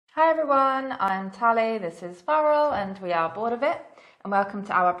everyone, I'm Tally, this is Farrell, and we are bored of it. And welcome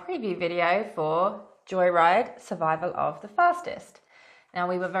to our preview video for Joyride Survival of the Fastest. Now,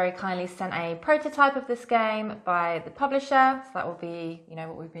 we were very kindly sent a prototype of this game by the publisher, so that will be,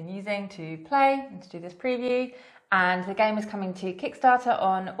 what we've been using to play and to do this preview. And the game is coming to Kickstarter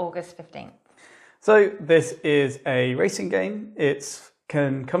on August 15th. So this is a racing game. It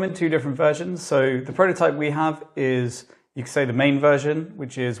can come in two different versions. So the prototype we have is, you could say, the main version,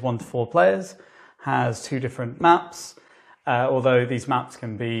 which is 1 to 4 players, has 2 different maps, although these maps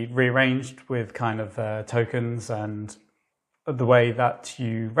can be rearranged with kind of tokens and the way that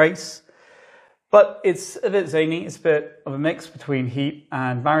you race. But it's a bit zany. It's a bit of a mix between Heat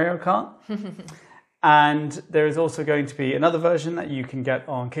and Mario Kart. And there is also going to be another version that you can get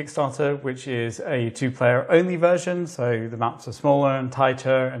on Kickstarter, which is a 2-player only version. So the maps are smaller and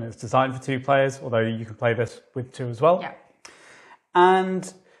tighter, and it's designed for 2 players, although you can play this with 2 as well. Yeah.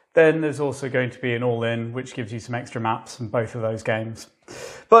 And then there's also going to be an all-in, which gives you some extra maps in both of those games.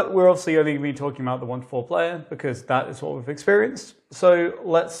 But we're obviously only going to be talking about the 1 to 4 player because that is what we've experienced. So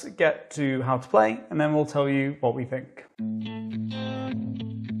let's get to how to play, and then we'll tell you what we think.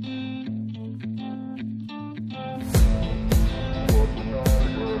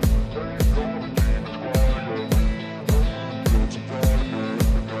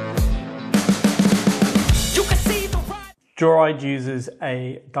 Joyride uses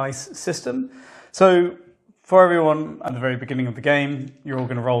a dice system. So for everyone at the very beginning of the game, you're all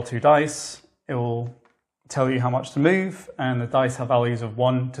going to roll 2 dice. It will tell you how much to move, and the dice have values of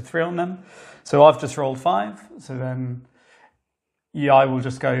 1 to 3 on them. So I've just rolled 5. So then I will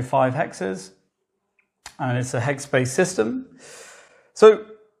just go 5 hexes, and it's a hex-based system. So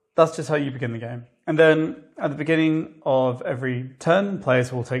that's just how you begin the game. And then at the beginning of every turn,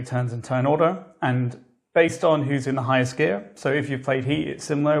 players will take turns in turn order, and based on who's in the highest gear. So if you've played Heat, it's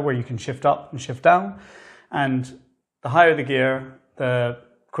similar where you can shift up and shift down. And the higher the gear, the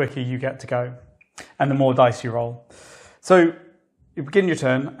quicker you get to go. And the more dice you roll. So you begin your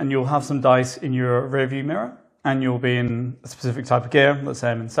turn and you'll have some dice in your rearview mirror. And you'll be in a specific type of gear. Let's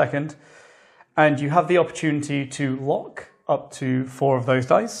say I'm in second. And you have the opportunity to lock up to 4 of those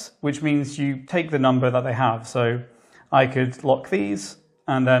dice, which means you take the number that they have. So I could lock these,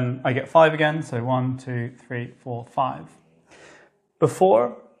 and then I get 5 again, so 1, 2, 3, 4, 5.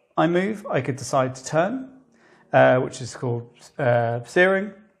 Before I move, I could decide to turn, which is called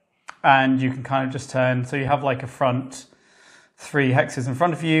steering, and you can kind of just turn, so you have like a front 3 hexes in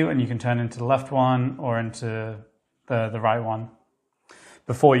front of you, and you can turn into the left one or into the right one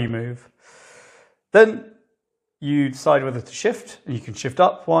before you move. Then you decide whether to shift, and you can shift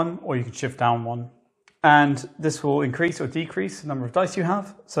up 1 or you can shift down 1. And this will increase or decrease the number of dice you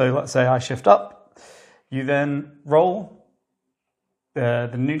have. So let's say I shift up. You then roll the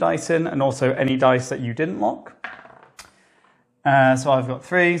new dice in, and also any dice that you didn't lock. So I've got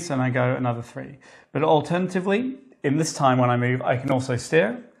 3, so then I go another 3. But alternatively, in this time when I move, I can also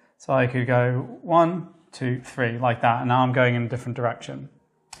steer. So I could go 1, 2, 3, like that. And now I'm going in a different direction.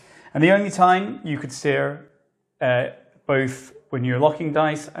 And the only time you could steer, both when you're locking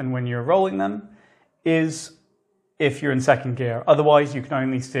dice and when you're rolling them, is if you're in second gear. Otherwise, you can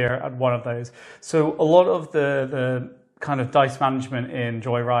only steer at one of those. So a lot of the kind of dice management in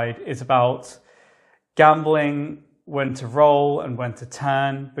Joyride is about gambling when to roll and when to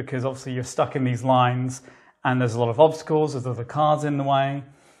turn, because obviously you're stuck in these lines and there's a lot of obstacles, there's other cars in the way,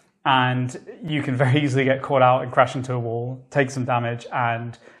 and you can very easily get caught out and crash into a wall, take some damage,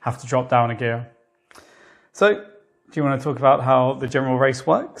 and have to drop down a gear. So, do you want to talk about how the general race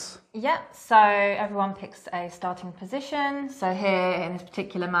works? Yeah, so everyone picks a starting position. So here in this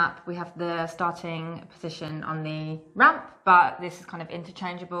particular map, we have the starting position on the ramp, but this is kind of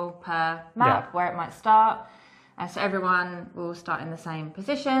interchangeable per map where it might start. So everyone will start in the same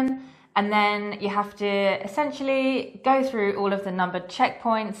position. And then you have to essentially go through all of the numbered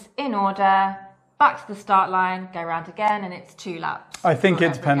checkpoints in order, back to the start line, go around again, and it's 2 laps. I think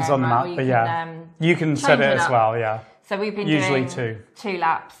it depends on the map, but yeah, you can set it as well, yeah. So we've been usually doing 2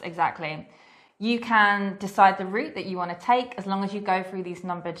 laps, exactly. You can decide the route that you want to take as long as you go through these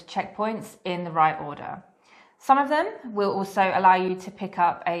numbered checkpoints in the right order. Some of them will also allow you to pick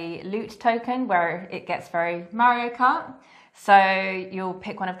up a loot token where it gets very Mario Kart. So you'll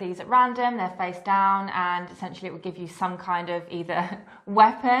pick one of these at random, they're face down, and essentially it will give you some kind of either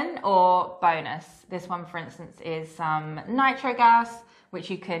weapon or bonus. This one, for instance, is some nitro gas, which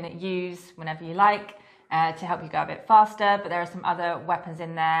you can use whenever you like to help you go a bit faster. But there are some other weapons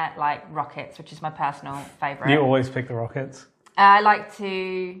in there, like rockets, which is my personal favourite. You always pick the rockets? I like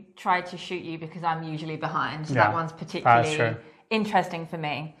to try to shoot you because I'm usually behind. So that one's particularly interesting for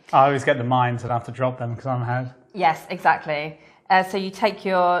me. I always get the mines and have to drop them because I'm ahead. Yes, exactly. So you take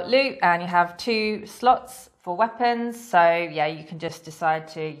your loot and you have 2 slots for weapons. So yeah, you can just decide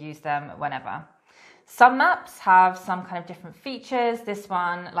to use them whenever. Some maps have some kind of different features. This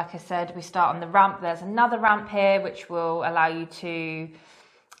one, like I said, we start on the ramp. There's another ramp here which will allow you to,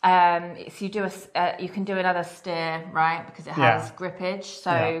 if you do you can do another steer, right? Because it has grippage,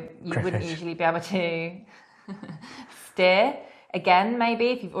 so you wouldn't usually be able to steer again. Maybe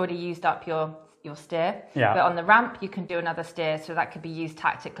if you've already used up your steer, but on the ramp you can do another steer, so that could be used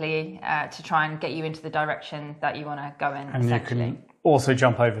tactically to try and get you into the direction that you want to go in. And you can also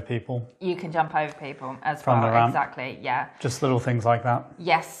jump over people. You can jump over people as from well. The ramp. Exactly, yeah. Just little things like that.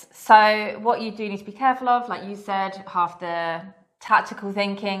 Yes. So what you do need to be careful of, like you said, half the tactical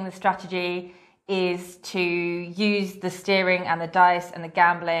thinking, the strategy is to use the steering and the dice and the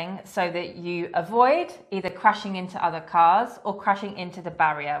gambling so that you avoid either crashing into other cars or crashing into the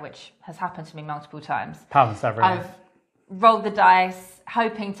barrier, which has happened to me multiple times. Happens everywhere. I've rolled the dice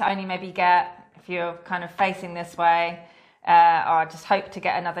hoping to only maybe get, if you're kind of facing this way, or I just hope to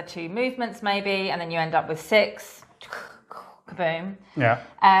get another 2 movements maybe, and then you end up with 6. Kaboom.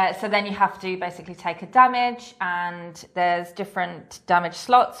 Yeah. So then you have to basically take a damage, and there's different damage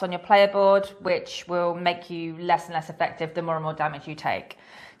slots on your player board, which will make you less and less effective the more and more damage you take.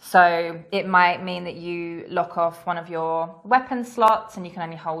 So it might mean that you lock off one of your weapon slots and you can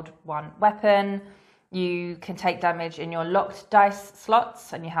only hold 1 weapon. You can take damage in your locked dice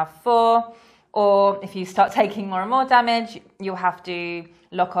slots and you have 4. Or if you start taking more and more damage, you'll have to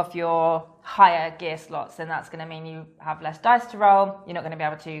lock off your higher gear slots, and that's going to mean you have less dice to roll. You're not going to be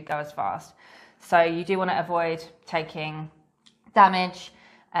able to go as fast. So you do want to avoid taking damage,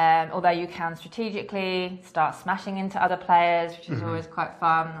 although you can strategically start smashing into other players, which is always quite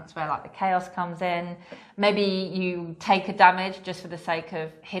fun. That's where like the chaos comes in. Maybe you take a damage just for the sake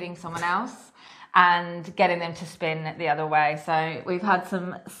of hitting someone else and getting them to spin the other way. So we've had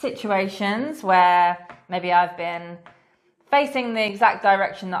some situations where maybe I've been facing the exact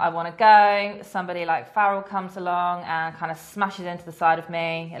direction that I want to go. Somebody like Farrell comes along and kind of smashes into the side of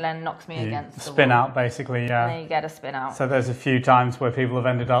me and then knocks me against the spin wall. Out, basically, yeah. And then you get a spin out. So there's a few times where people have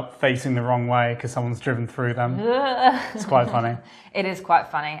ended up facing the wrong way because someone's driven through them. It's quite funny. It is quite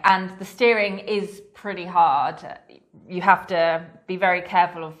funny. And the steering is pretty hard. You have to be very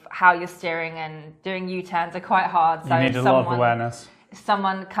careful of how you're steering, and doing U-turns are quite hard. So you need a lot of awareness. If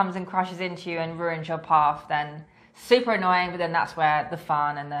someone comes and crashes into you and ruins your path, then super annoying, but then that's where the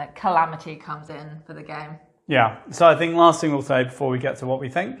fun and the calamity comes in for the game. Yeah, so I think last thing we'll say before we get to what we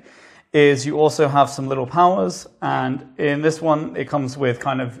think is you also have some little powers, and in this one it comes with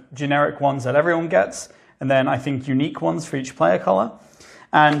kind of generic ones that everyone gets, and then I think unique ones for each player color.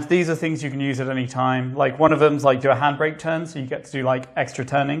 And these are things you can use at any time. Like one of them's like do a handbrake turn, so you get to do like extra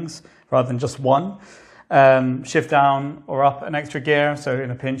turnings rather than just one. Shift down or up an extra gear, so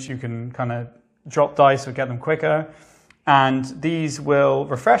in a pinch you can kind of drop dice or get them quicker. And these will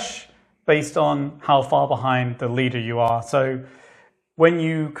refresh based on how far behind the leader you are. So when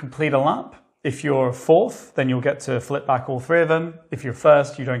you complete a lap, if you're 4th, then you'll get to flip back all 3 of them. If you're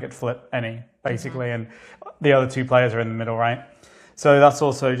 1st, you don't get to flip any, basically. And the other 2 players are in the middle, right? So that's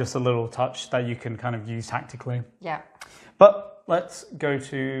also just a little touch that you can kind of use tactically. Yeah. But let's go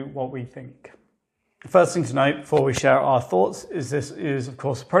to what we think. The first thing to note before we share our thoughts is this is, of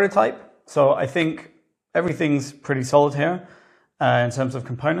course, a prototype. So I think everything's pretty solid here in terms of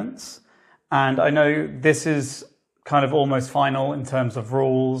components. And I know this is kind of almost final in terms of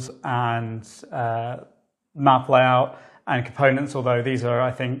rules and map layout and components, although these are,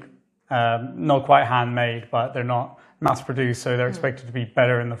 I think, not quite handmade, but they're not mass-produced, so they're expected to be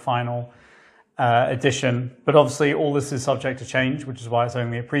better in the final edition. But obviously all this is subject to change, which is why it's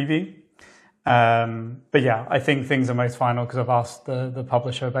only a preview. But yeah, I think things are most final because I've asked the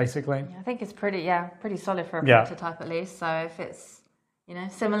publisher basically. I think it's pretty solid for a prototype at least. So if it's,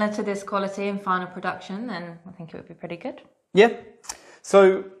 similar to this quality in final production, then I think it would be pretty good. Yeah.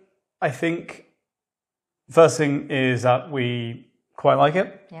 So I think first thing is that we quite like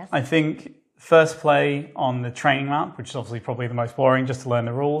it. Yes. I think first play on the train map, which is obviously probably the most boring, just to learn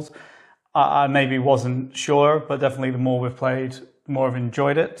the rules. I maybe wasn't sure, but definitely the more we've played, the more I've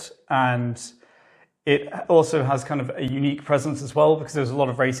enjoyed it. And it also has kind of a unique presence as well, because there's a lot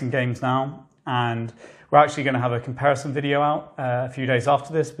of racing games now. And we're actually going to have a comparison video out a few days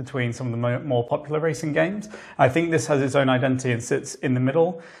after this between some of the more popular racing games. I think this has its own identity and sits in the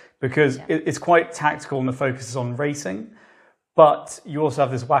middle because it's quite tactical and the focus is on racing. But you also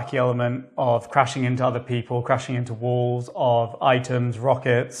have this wacky element of crashing into other people, crashing into walls, of items,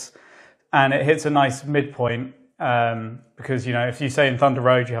 rockets, and it hits a nice midpoint because, you know, if you say in Thunder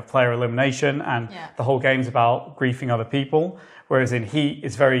Road you have player elimination and the whole game's about griefing other people, whereas in Heat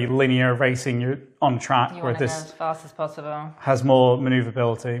it's very linear racing, you're on track, You where want to go this as fast as possible. has more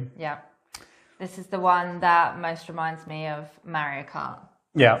maneuverability. Yeah. This is the one that most reminds me of Mario Kart.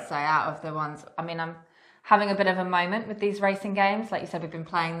 Yeah. So out of the ones, I mean, I'm having a bit of a moment with these racing games. Like you said, we've been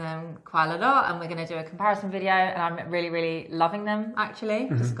playing them quite a lot, and we're going to do a comparison video, and I'm really, really loving them, actually.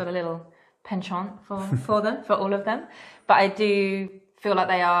 Just got a little penchant for them, for all of them. But I do feel like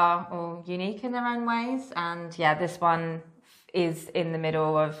they are all unique in their own ways. And yeah, this one is in the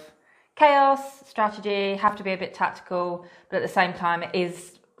middle of chaos, strategy, have to be a bit tactical, but at the same time, it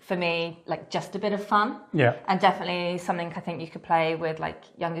is, for me, like just a bit of fun. Yeah. And definitely something I think you could play with like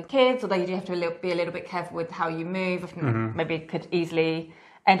younger kids, although you do have to be a little bit careful with how you move. I think maybe it could easily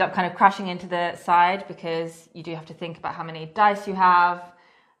end up kind of crashing into the side, because you do have to think about how many dice you have.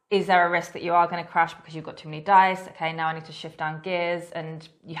 Is there a risk that you are going to crash because you've got too many dice? Okay, now I need to shift down gears, and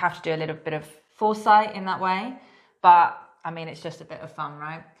you have to do a little bit of foresight in that way. But I mean, it's just a bit of fun,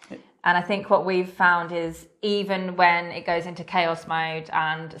 right? And I think what we've found is even when it goes into chaos mode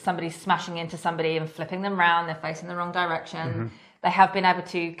and somebody's smashing into somebody and flipping them around, they're facing the wrong direction, they have been able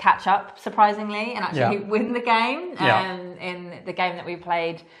to catch up, surprisingly, and actually win the game. In the game that we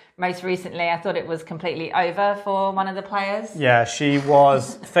played most recently, I thought it was completely over for one of the players. Yeah, she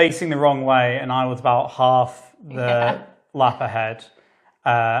was facing the wrong way, and I was about half the lap ahead.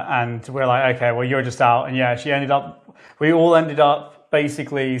 And we're like, okay, well, you're just out. And yeah, we all ended up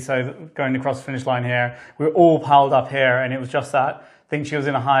basically, so going across the finish line here, we were all piled up here, and it was just that. I think she was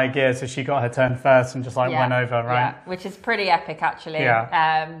in a higher gear, so she got her turn first and just went over, right? Yeah, which is pretty epic, actually.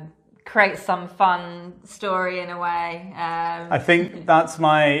 Yeah. Creates some fun story in a way. I think that's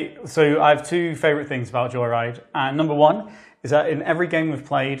so I have two favourite things about Joyride. And number one is that in every game we've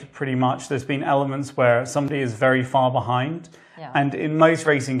played, pretty much, there's been elements where somebody is very far behind. Yeah. And in most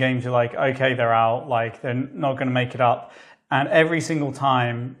racing games, you're like, okay, they're out, like they're not going to make it up. And every single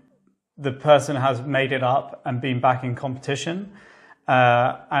time, the person has made it up and been back in competition.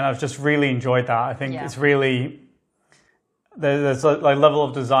 And I've just really enjoyed that. I think it's really, there's a level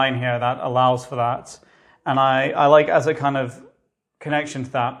of design here that allows for that. And I like, as a kind of connection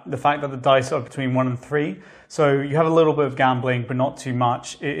to that, the fact that the dice are between 1 and 3. So you have a little bit of gambling, but not too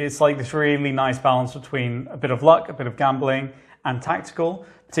much. It's like this really nice balance between a bit of luck, a bit of gambling, and tactical,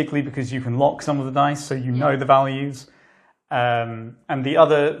 particularly because you can lock some of the dice, so you know the values. And the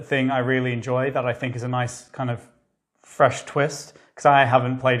other thing I really enjoy that I think is a nice kind of fresh twist, because I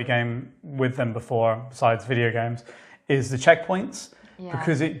haven't played a game with them before besides video games, is the checkpoints,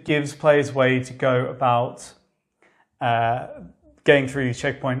 because it gives players a way to go about getting through these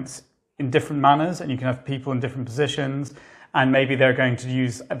checkpoints in different manners, and you can have people in different positions, and maybe they're going to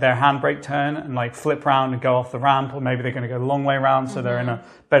use their handbrake turn and like flip round and go off the ramp, or maybe they're going to go the long way around, so they're in a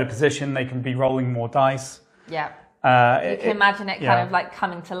better position, they can be rolling more dice. Yeah. You can imagine it kind of like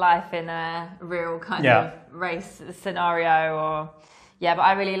coming to life in a real kind of race scenario, but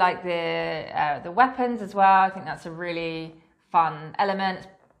I really like the weapons as well. I think that's a really fun element,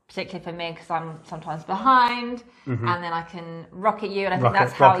 particularly for me, because I'm sometimes behind, and then I can rocket you, and I think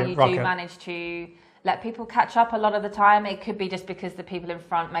that's how you do manage to let people catch up a lot of the time. It could be just because the people in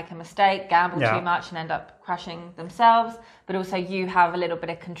front make a mistake, gamble too much, and end up crashing themselves, but also you have a little bit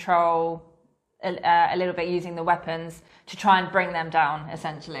of control, a little bit using the weapons to try and bring them down,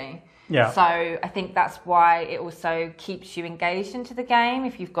 essentially. Yeah. So I think that's why it also keeps you engaged into the game.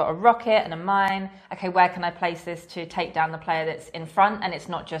 If you've got a rocket and a mine, okay, where can I place this to take down the player that's in front? And it's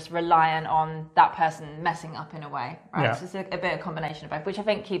not just reliant on that person messing up in a way, right? Yeah. So it's a bit of combination of both, which I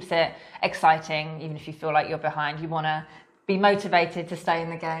think keeps it exciting. Even if you feel like you're behind, you want to be motivated to stay in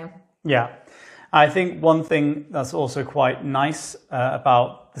the game. Yeah. I think one thing that's also quite nice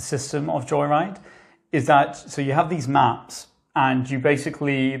about the system of Joyride is that, so you have these maps, and you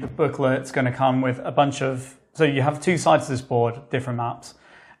basically, the booklet's going to come with a bunch of, so you have two sides of this board, different maps,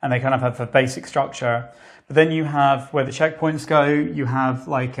 and they kind of have a basic structure. But then you have where the checkpoints go, you have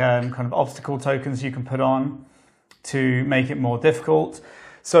like kind of obstacle tokens you can put on to make it more difficult.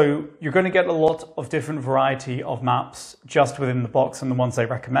 So you're going to get a lot of different variety of maps just within the box and the ones they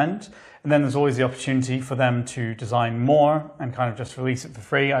recommend. And then there's always the opportunity for them to design more and kind of just release it for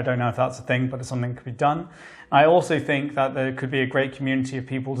free. I don't know if that's a thing, but it's something that could be done. I also think that there could be a great community of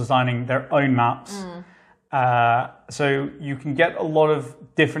people designing their own maps. So you can get a lot of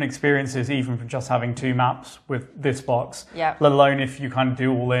different experiences even from just having two maps with this box, let alone if you kind of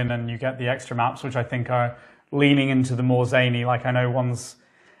do all in and you get the extra maps, which I think are leaning into the more zany. Like I know one's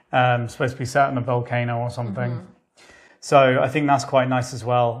supposed to be set in a volcano or something. So I think that's quite nice as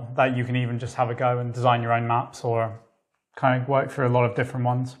well, that you can even just have a go and design your own maps or kind of work through a lot of different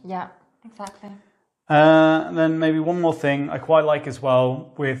ones. Yeah, exactly. And then maybe one more thing I quite like as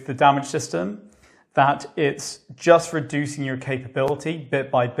well with the damage system, that it's just reducing your capability bit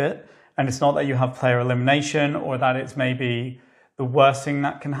by bit. And it's not that you have player elimination or that it's maybe the worst thing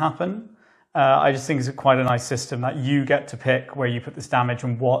that can happen. I just think it's quite a nice system that you get to pick where you put this damage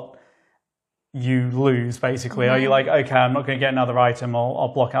and what you lose, basically. Are you like, okay, I'm not going to get another item,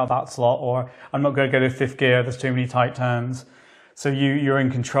 I'll block out that slot, or I'm not going to go to fifth gear, there's too many tight turns. So you're in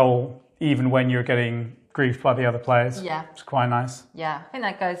control even when you're getting griefed by the other players. Yeah. It's quite nice. Yeah, I think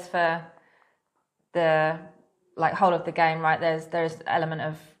that goes for the whole of the game, right? There's an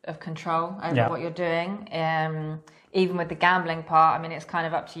element of control over what you're doing. Even with the gambling part, I mean, it's kind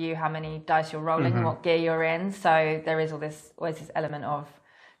of up to you how many dice you're rolling and what gear you're in. So there is always this element of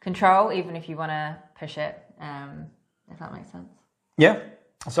control, even if you want to push it, if that makes sense. Yeah.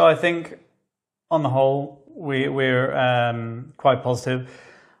 So I think on the whole, we're quite positive.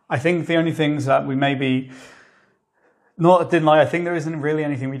 I think the only things that we maybe didn't like, I think there isn't really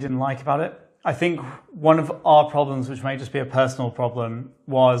anything we didn't like about it. I think one of our problems, which may just be a personal problem,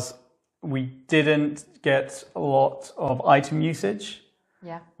 was we didn't get a lot of item usage.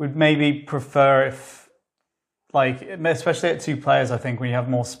 Yeah. We'd maybe prefer if, especially at 2 players, I think when you have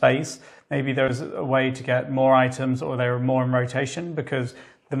more space, maybe there's a way to get more items or they were more in rotation, because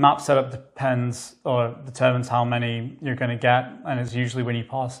the map setup depends or determines how many you're going to get, and it's usually when you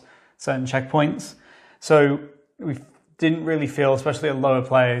pass certain checkpoints. So we didn't really feel, especially at lower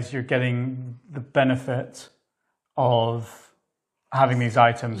players, you're getting the benefit of having these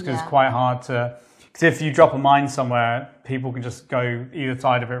items, because it's quite hard to, because if you drop a mine somewhere, people can just go either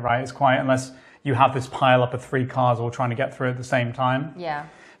side of it, right? It's quite, unless you have this pile up of 3 cars all trying to get through at the same time. Yeah.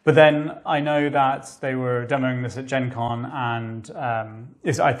 But then I know that they were demoing this at Gen Con, and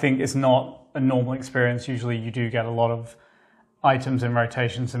I think it's not a normal experience. Usually you do get a lot of items in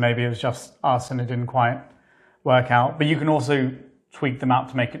rotation, so maybe it was just us and it didn't quite work out. But you can also tweak the map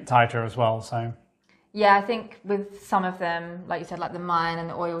to make it tighter as well. So yeah, I think with some of them, like you said, like the mine and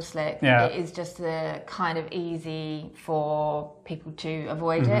the oil slick, it is just kind of easy for people to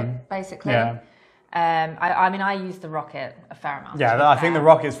avoid it, basically. Yeah. I mean, I use the rocket a fair amount. Yeah, I think the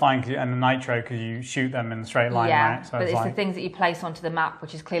rocket's fine, and the nitro, because you shoot them in a straight line, right? So but it's the things that you place onto the map,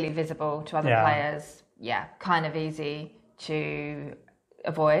 which is clearly visible to other players. Yeah, kind of easy to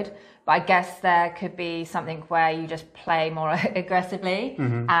avoid. But I guess there could be something where you just play more aggressively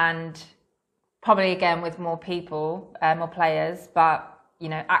and probably again with more people, more players, but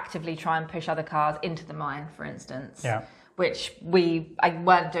actively try and push other cars into the mine, for instance. Yeah. Which I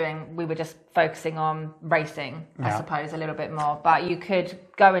weren't doing. We were just focusing on racing, I suppose, a little bit more. But you could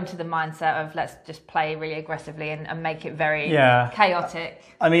go into the mindset of let's just play really aggressively and make it very chaotic.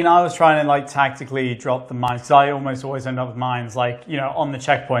 I mean, I was trying to tactically drop the mines, because I almost always end up with mines on the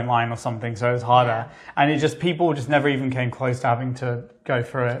checkpoint line or something, so it's harder. And people just never even came close to having to go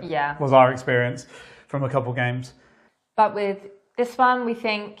through it. Yeah, was our experience from a couple games. But with this one, we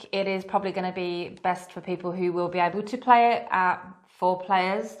think it is probably going to be best for people who will be able to play it at 4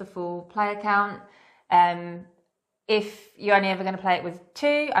 players, the full player count. If you're only ever going to play it with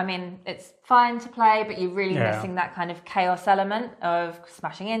 2, I mean, it's fine to play, but you're really missing that kind of chaos element of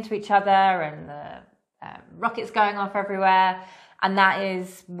smashing into each other and the rockets going off everywhere. And that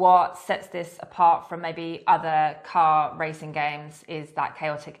is what sets this apart from maybe other car racing games, is that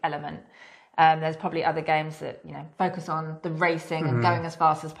chaotic element. There's probably other games that focus on the racing and going as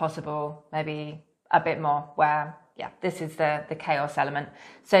fast as possible, maybe a bit more, where this is the chaos element.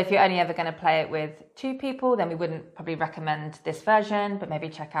 So if you're only ever going to play it with 2 people, then we wouldn't probably recommend this version, but maybe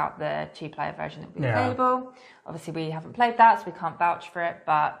check out the 2-player version that will be available. Obviously we haven't played that, so we can't vouch for it,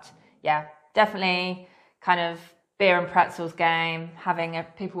 but definitely kind of beer and pretzels game, having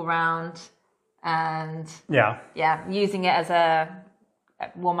people around and using it as a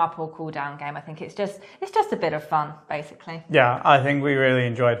warm up or cool down game. I think it's just a bit of fun, basically. Yeah, I think we really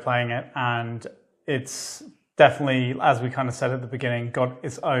enjoyed playing it, and it's definitely, as we kind of said at the beginning, got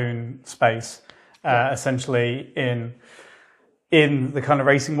its own space, essentially in the kind of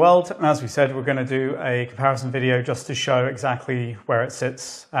racing world. And as we said, we're going to do a comparison video just to show exactly where it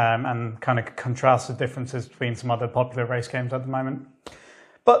sits and kind of contrast the differences between some other popular race games at the moment.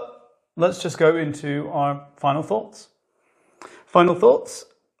 But let's just go into our final thoughts. Final thoughts.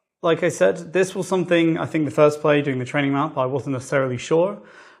 Like I said, this was something, I think the first play doing the training map, I wasn't necessarily sure,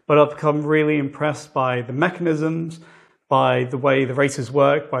 but I've become really impressed by the mechanisms, by the way the races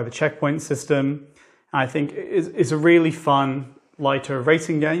work, by the checkpoint system. I think it's a really fun, lighter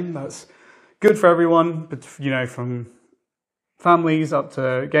racing game that's good for everyone, but from families up to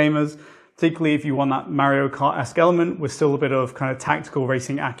gamers. Particularly if you want that Mario Kart-esque element with still a bit of kind of tactical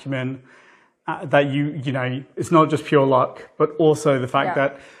racing acumen, that you know, it's not just pure luck, but also the fact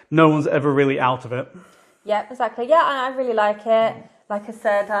that no one's ever really out of it. Yeah, exactly. Yeah, I really like it. Like I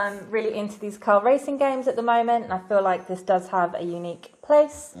said, I'm really into these car racing games at the moment, and I feel like this does have a unique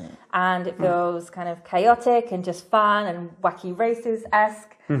place, and it feels kind of chaotic and just fun and wacky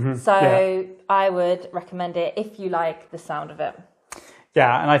races-esque. So I would recommend it if you like the sound of it.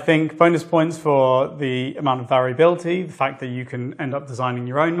 Yeah, and I think bonus points for the amount of variability, the fact that you can end up designing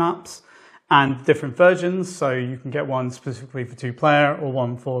your own maps and different versions, so you can get one specifically for 2-player or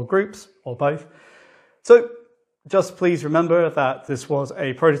one for groups or both. So just please remember that this was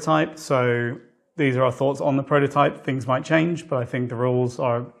a prototype, so these are our thoughts on the prototype. Things might change, but I think the rules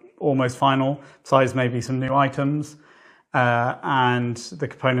are almost final, besides maybe some new items, and the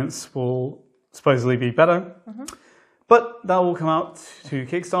components will supposedly be better. But that will come out to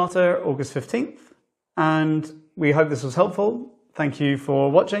Kickstarter August 15th, and we hope this was helpful. Thank you for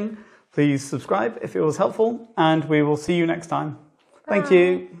watching. Please subscribe if it was helpful, and we will see you next time. Thank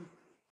you.